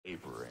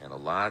labor, and a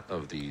lot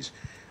of these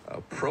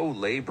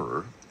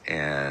pro-labor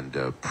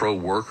and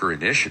pro-worker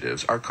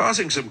initiatives are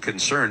causing some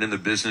concern in the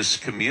business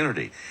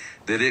community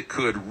that it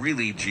could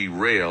really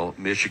derail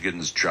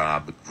Michigan's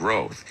job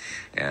growth.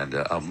 And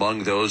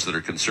among those that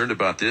are concerned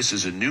about this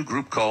is a new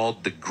group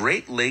called the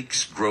Great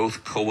Lakes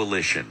Growth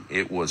Coalition.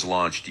 It was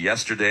launched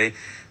yesterday.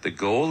 The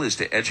goal is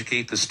to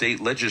educate the state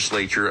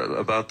legislature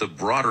about the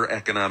broader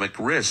economic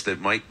risk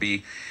that might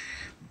be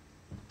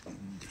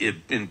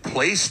in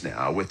place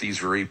now with these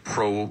very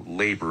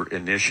pro-labor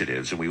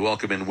initiatives. And we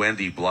welcome in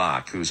Wendy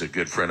Block, who's a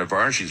good friend of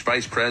ours. She's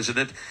Vice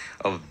President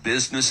of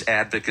Business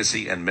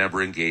Advocacy and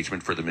Member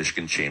Engagement for the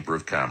Michigan Chamber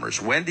of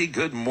Commerce. Wendy,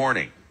 good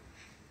morning.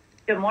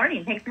 Good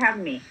morning. Thanks for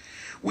having me.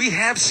 We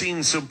have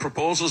seen some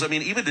proposals. I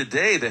mean, even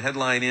today, the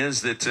headline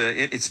is that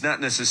it's not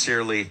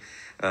necessarily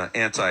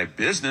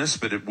anti-business,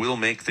 but it will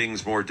make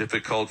things more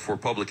difficult for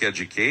public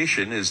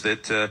education, is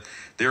that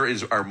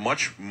are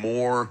much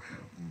more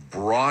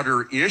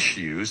broader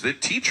issues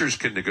that teachers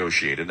can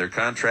negotiate in their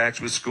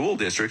contracts with school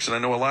districts. And I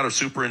know a lot of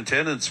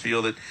superintendents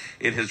feel that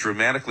it has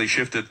dramatically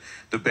shifted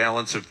the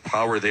balance of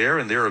power there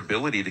and their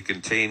ability to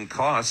contain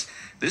costs.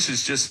 This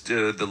is just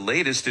the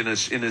latest in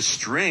a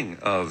string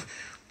of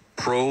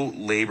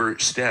pro-labor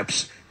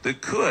steps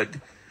that could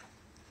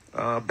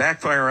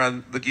backfire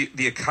on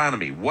the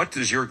economy. What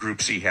does your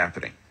group see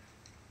happening?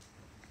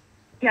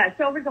 Yeah,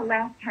 so over the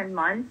last 10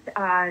 months,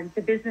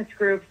 the business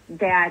groups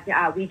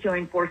that we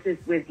joined forces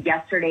with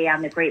yesterday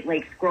on the Great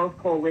Lakes Growth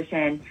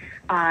Coalition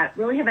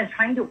really have been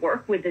trying to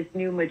work with this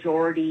new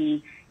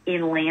majority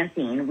in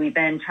Lansing. We've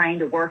been trying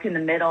to work in the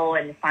middle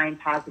and find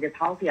positive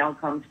policy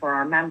outcomes for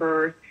our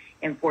members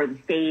and for the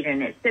state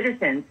and its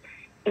citizens.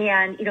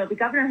 And, you know, the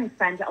governor has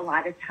spent a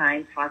lot of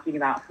time talking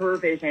about her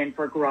vision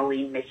for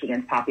growing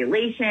Michigan's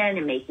population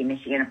and making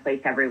Michigan a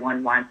place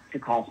everyone wants to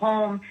call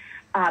home.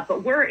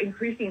 But we're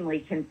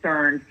increasingly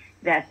concerned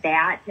that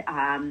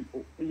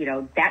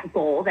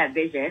goal, that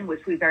vision,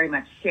 which we very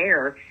much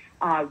share,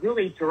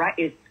 really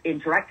is in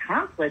direct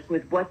conflict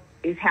with what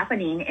is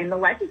happening in the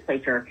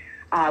legislature,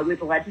 with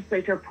the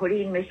legislature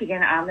putting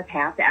Michigan on the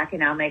path to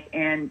economic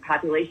and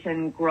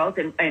population growth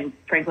and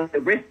frankly,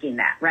 risking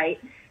that, right?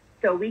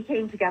 So we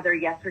came together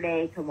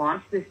yesterday to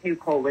launch this new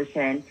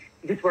coalition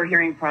because we're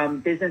hearing from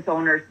business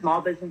owners,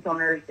 small business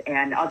owners,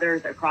 and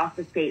others across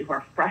the state who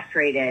are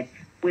frustrated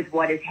with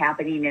what is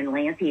happening in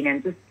Lansing,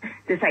 and just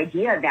this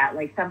idea that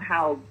like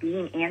somehow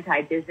being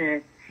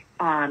anti-business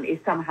is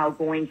somehow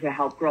going to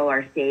help grow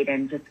our state,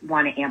 and just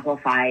want to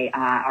amplify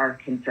our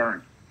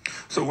concerns.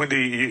 So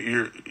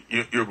Wendy,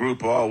 your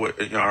group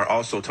are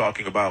also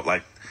talking about,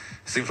 like,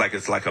 seems like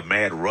it's like a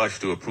mad rush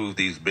to approve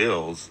these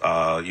bills.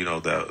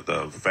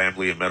 The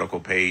family and medical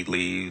paid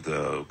leave,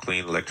 the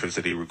clean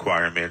electricity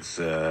requirements,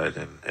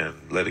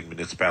 and letting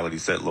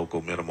municipalities set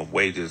local minimum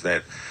wages.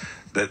 That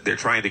they're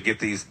trying to get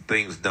these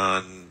things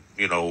done,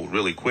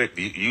 really quick.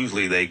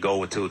 Usually they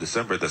go until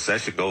December. The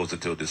session goes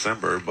until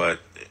December, but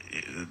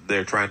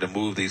they're trying to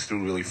move these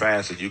through really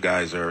fast, and you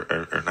guys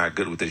are not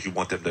good with this. You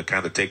want them to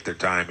kind of take their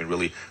time and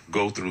really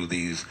go through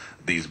these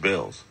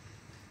bills.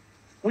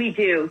 We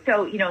do.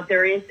 So,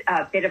 there is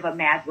a bit of a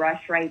mad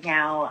rush right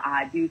now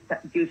due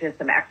to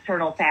some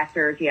external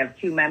factors. You have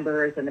two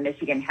members in the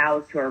Michigan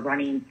House who are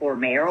running for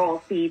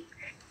mayoral seats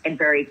and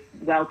very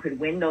well could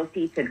win those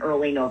seats in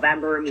early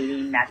November,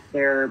 meaning that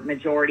their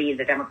majority,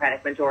 the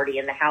Democratic majority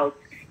in the House,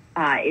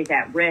 is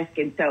at risk.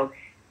 And so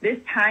this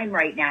time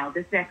right now,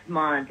 this next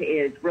month,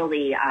 is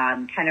really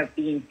kind of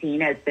being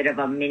seen as a bit of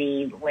a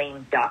mini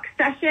lame duck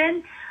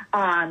session,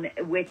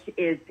 which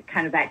is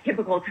kind of that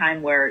typical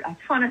time where a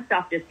ton of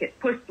stuff just gets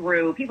pushed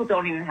through. People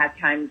don't even have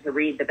time to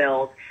read the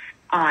bills.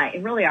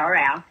 And really our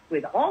ask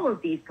with all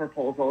of these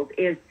proposals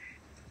is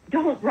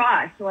don't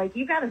rush. Like,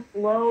 you got to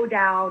slow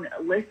down,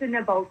 listen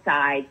to both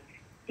sides,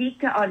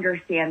 seek to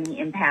understand the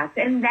impacts,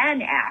 and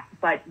then act.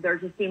 But there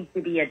just seems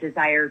to be a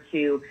desire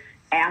to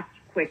act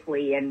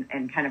quickly and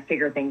kind of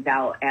figure things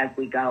out as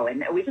we go.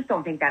 And we just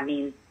don't think that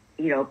means,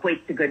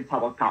 equates to good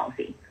public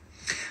policy.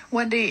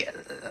 Wendy,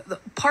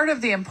 part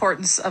of the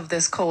importance of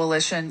this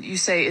coalition, you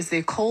say, is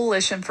the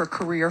coalition for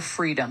career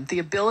freedom, the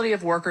ability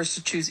of workers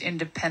to choose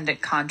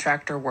independent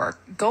contractor work.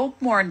 Go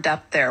more in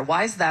depth there.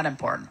 Why is that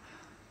important?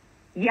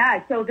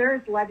 Yeah, so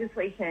there's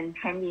legislation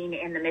pending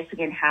in the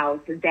Michigan House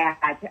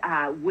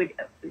that would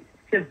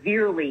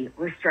severely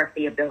restrict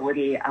the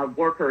ability of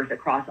workers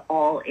across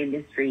all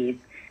industries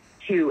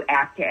to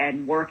act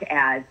and work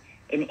as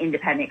an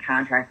independent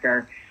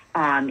contractor.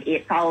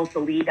 It follows the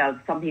lead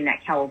of something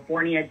that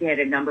California did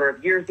a number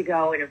of years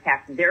ago. And in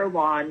fact, their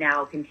law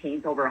now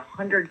contains over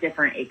 100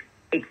 different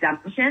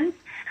exemptions.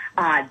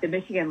 The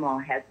Michigan law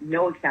has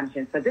no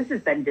exemptions. So this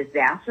has been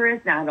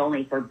disastrous, not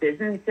only for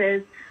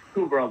businesses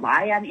who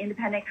rely on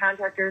independent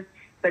contractors,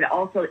 but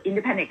also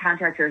independent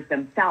contractors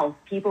themselves,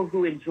 people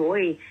who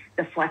enjoy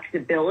the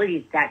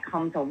flexibility that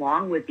comes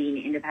along with being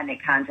an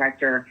independent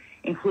contractor,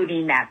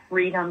 including that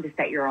freedom to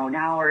set your own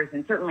hours,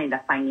 and certainly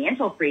the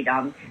financial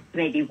freedom to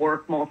maybe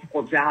work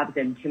multiple jobs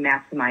and to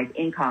maximize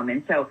income.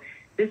 And so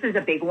this is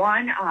a big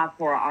one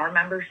for our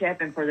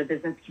membership and for the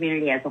business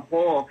community as a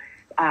whole.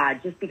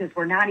 just because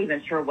we're not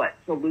even sure what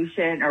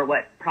solution or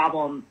what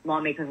problem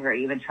lawmakers are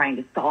even trying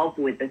to solve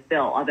with this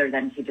bill, other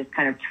than to just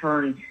kind of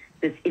turn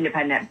this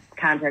independent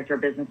contractor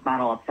business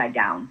model upside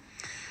down.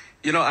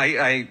 You know,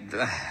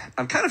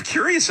 I'm kind of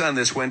curious on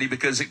this, Wendy,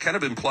 because it kind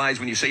of implies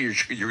when you say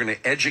you're going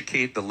to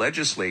educate the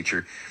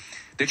legislature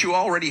that you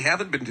already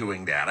haven't been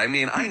doing that. I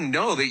mean, I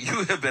know that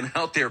you have been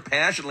out there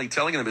passionately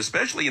telling them,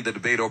 especially in the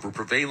debate over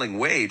prevailing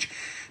wage,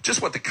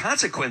 just what the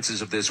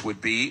consequences of this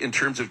would be in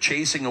terms of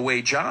chasing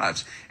away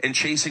jobs and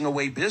chasing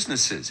away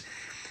businesses.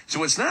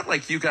 So it's not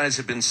like you guys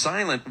have been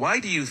silent. Why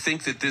do you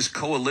think that this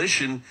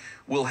coalition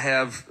will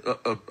have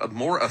a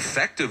more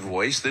effective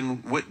voice than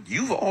what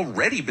you've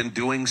already been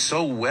doing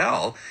so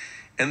well?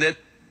 And that,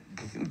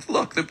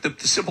 look, the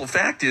simple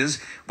fact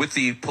is, with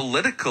the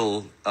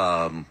political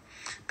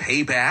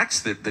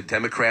paybacks that the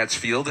Democrats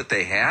feel that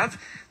they have,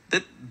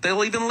 that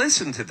they'll even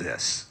listen to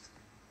this.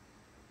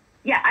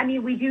 Yeah, I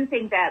mean, we do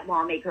think that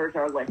lawmakers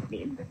are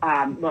listening.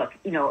 Look,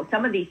 you know,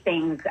 some of these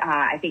things,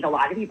 I think a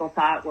lot of people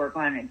thought were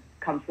going to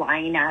come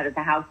flying out of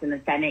the House and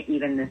the Senate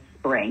even this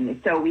spring.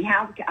 So we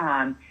have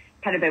kind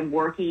of been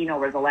working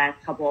over the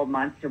last couple of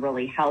months to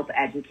really help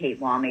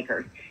educate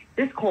lawmakers.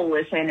 This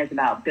coalition is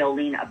about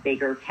building a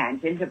bigger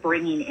tent into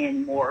bringing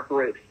in more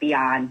groups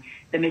beyond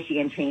the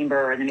Michigan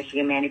Chamber and the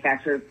Michigan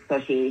Manufacturers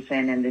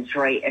Association and the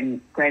Detroit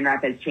and Grand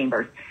Rapids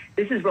chambers.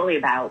 This is really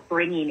about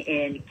bringing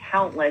in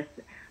countless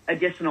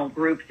additional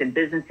groups and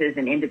businesses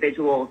and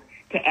individuals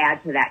to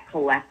add to that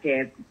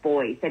collective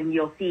voice. And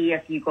you'll see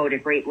if you go to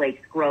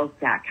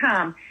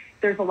GreatLakesGrowth.com,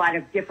 there's a lot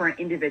of different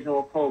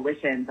individual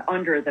coalitions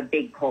under the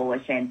big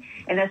coalition.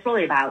 And that's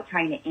really about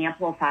trying to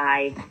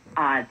amplify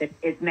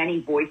as many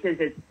voices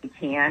as we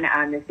can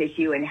on this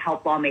issue and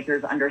help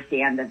lawmakers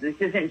understand that this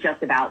isn't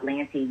just about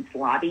Lansing's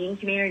lobbying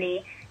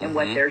community and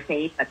what they're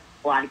saying, but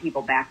a lot of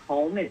people back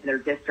home in their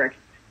districts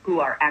who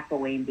are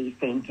echoing these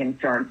same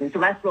concerns. And so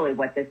that's really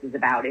what this is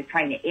about, is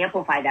trying to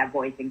amplify that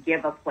voice and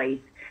give a place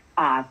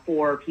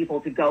for people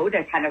to go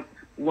to kind of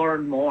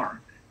learn more.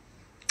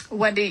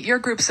 Wendy, your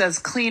group says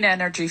clean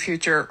energy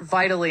future,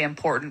 vitally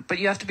important, but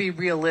you have to be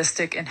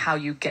realistic in how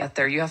you get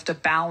there. You have to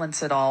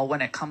balance it all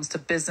when it comes to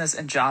business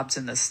and jobs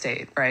in the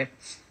state, right?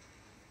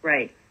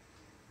 Right.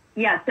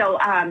 Yeah, so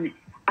on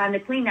the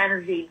clean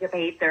energy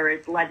debate, there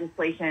is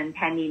legislation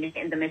pending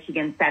in the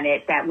Michigan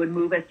Senate that would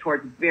move us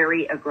towards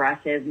very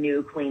aggressive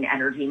new clean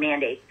energy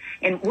mandates.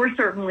 And we're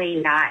certainly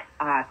not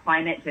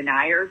climate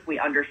deniers. We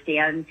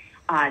understand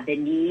the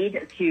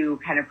need to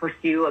kind of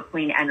pursue a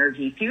clean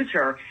energy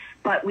future.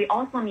 But we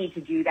also need to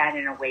do that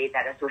in a way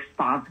that is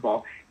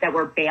responsible, that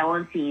we're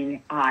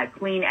balancing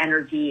clean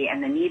energy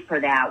and the need for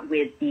that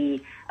with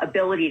the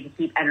ability to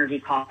keep energy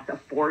costs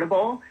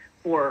affordable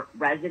for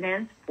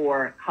residents,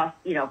 for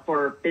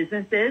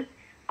businesses,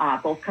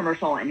 both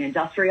commercial and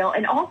industrial,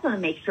 and also to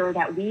make sure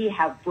that we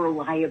have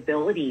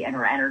reliability in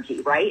our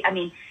energy, right? I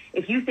mean,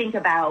 if you think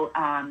about,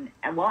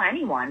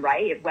 anyone,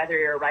 right, whether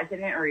you're a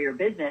resident or your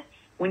business,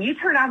 when you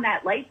turn on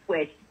that light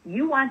switch,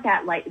 you want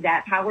that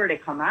power to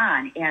come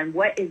on. And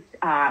what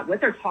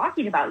they're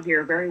talking about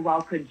here very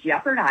well could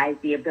jeopardize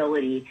the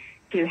ability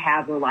to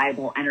have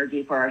reliable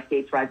energy for our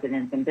state's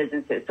residents and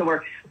businesses. So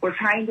we're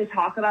trying to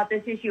talk about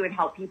this issue and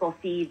help people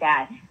see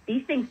that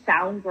these things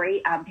sound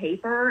great on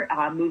paper.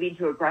 Moving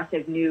to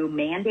aggressive new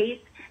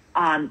mandates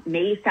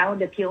may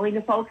sound appealing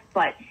to folks,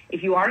 but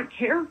if you aren't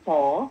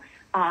careful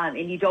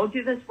and you don't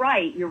do this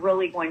right, you're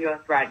really going to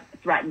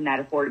threaten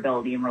that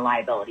affordability and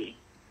reliability.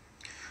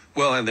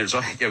 Well, and there's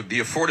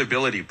the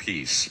affordability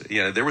piece.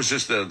 There was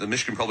just the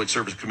Michigan Public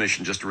Service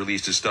Commission just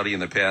released a study in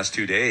the past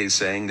 2 days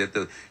saying that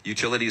the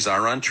utilities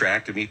are on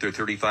track to meet their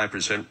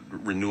 35%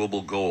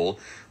 renewable goal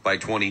by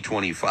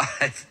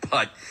 2025.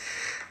 But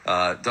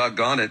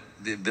doggone it,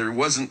 there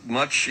wasn't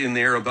much in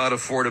there about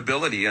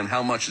affordability and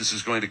how much this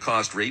is going to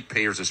cost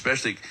ratepayers,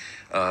 especially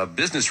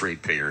business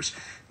ratepayers,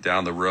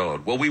 down the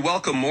road. Well, we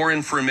welcome more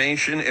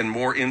information and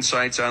more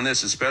insights on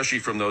this, especially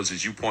from those,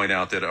 as you point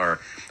out, that are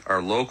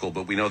local.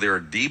 But we know there are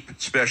deep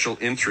special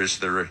interests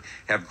that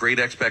have great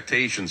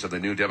expectations of the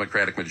new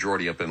Democratic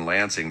majority up in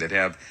Lansing that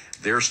have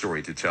their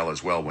story to tell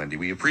as well, Wendy.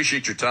 We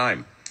appreciate your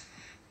time.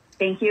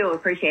 Thank you.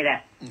 Appreciate it.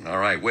 All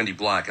right. Wendy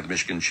Block at the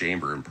Michigan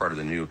Chamber and part of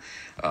the new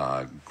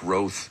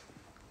growth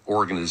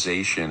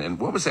organization. And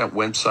what was that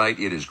website?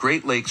 It is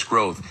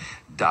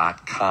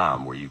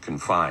GreatLakesGrowth.com, where you can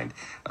find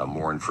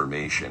more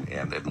information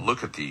and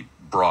look at the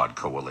broad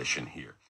coalition here.